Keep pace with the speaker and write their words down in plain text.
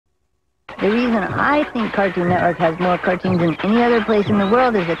The reason I think Cartoon Network has more cartoons than any other place in the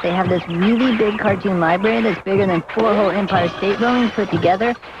world is that they have this really big cartoon library that's bigger than 4 whole Empire State Buildings put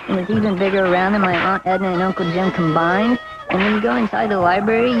together, and it's even bigger around than my Aunt Edna and Uncle Jim combined. And when you go inside the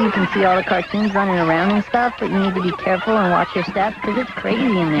library, you can see all the cartoons running around and stuff, but you need to be careful and watch your steps because it's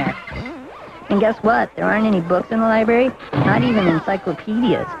crazy in there. And guess what? There aren't any books in the library, not even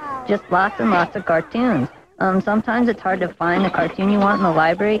encyclopedias, just lots and lots of cartoons. Sometimes it's hard to find the cartoon you want in the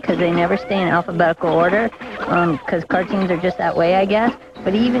library because they never stay in alphabetical order, because cartoons are just that way, I guess.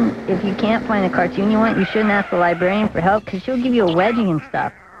 But even if you can't find the cartoon you want, you shouldn't ask the librarian for help because she'll give you a wedgie and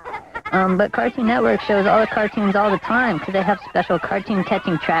stuff. But Cartoon Network shows all the cartoons all the time because they have special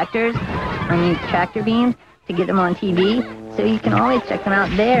cartoon-catching tractors on these tractor beams to get them on TV. So you can always check them out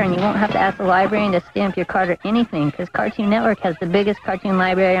there, and you won't have to ask the librarian to stamp your card or anything because Cartoon Network has the biggest cartoon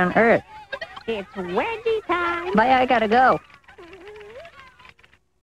library on Earth. It's wedgie time. Bye, I gotta go.